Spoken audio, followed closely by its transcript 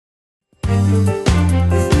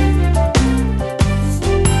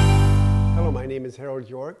name is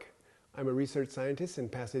Yorke. I'm a research scientist in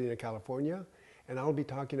Pasadena, California, and I'll be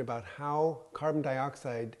talking about how carbon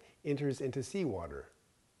dioxide enters into seawater.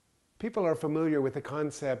 People are familiar with the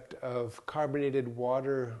concept of carbonated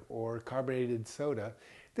water or carbonated soda.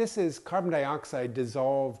 This is carbon dioxide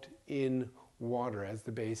dissolved in water as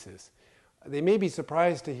the basis. They may be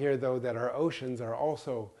surprised to hear, though, that our oceans are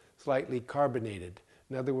also slightly carbonated.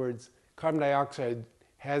 In other words, carbon dioxide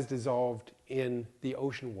has dissolved in the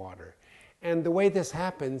ocean water. And the way this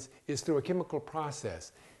happens is through a chemical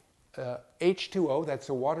process. H2O, that's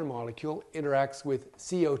a water molecule, interacts with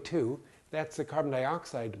CO2, that's the carbon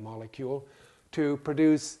dioxide molecule, to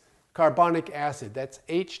produce carbonic acid, that's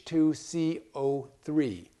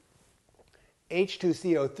H2CO3.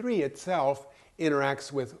 H2CO3 itself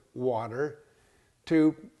interacts with water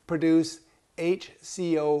to produce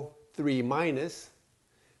HCO3-,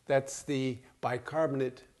 that's the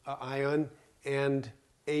bicarbonate ion, and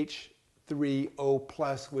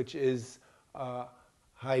H3O+, which is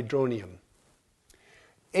hydronium.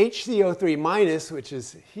 HCO3-, which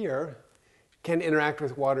is here, can interact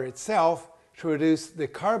with water itself to produce the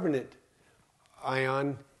carbonate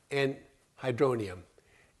ion and hydronium.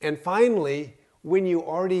 And finally, when you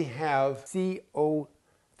already have CO3-,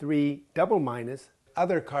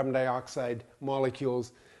 other carbon dioxide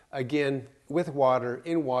molecules, again with water,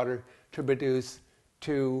 in water, to produce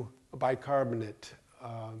two bicarbonate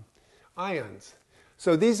ions.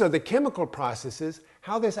 So these are the chemical processes.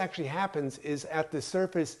 How this actually happens is at the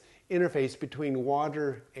surface interface between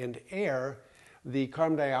water and air, the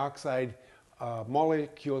carbon dioxide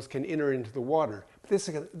molecules can enter into the water.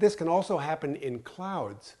 This can also happen in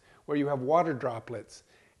clouds where you have water droplets.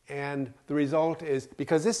 And the result is,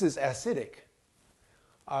 because this is acidic,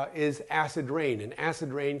 is acid rain. And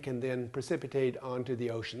acid rain can then precipitate onto the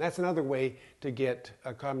ocean. That's another way to get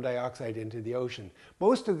carbon dioxide into the ocean.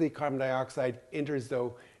 Most of the carbon dioxide enters,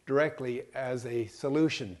 though, directly as a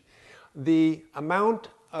solution. The amount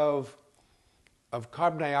of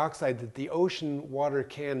carbon dioxide that the ocean water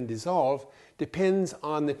can dissolve depends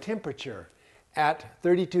on the temperature. At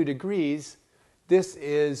 32 degrees, this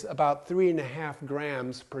is about 3.5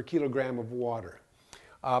 grams per kilogram of water.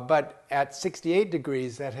 But at 68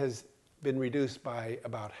 degrees, that has been reduced by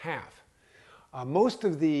about half. Most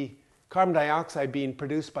of the carbon dioxide being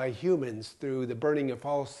produced by humans through the burning of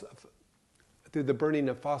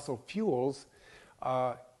fossil fuels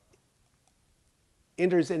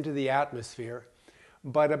enters into the atmosphere,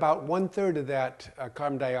 but about 1/3 of that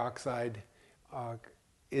carbon dioxide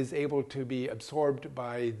is able to be absorbed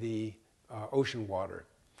by the ocean water.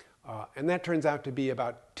 And that turns out to be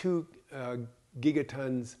about 2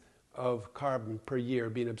 gigatons of carbon per year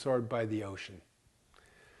being absorbed by the ocean.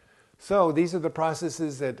 So these are the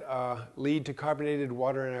processes that lead to carbonated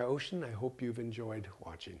water in our ocean. I hope you've enjoyed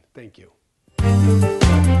watching. Thank you.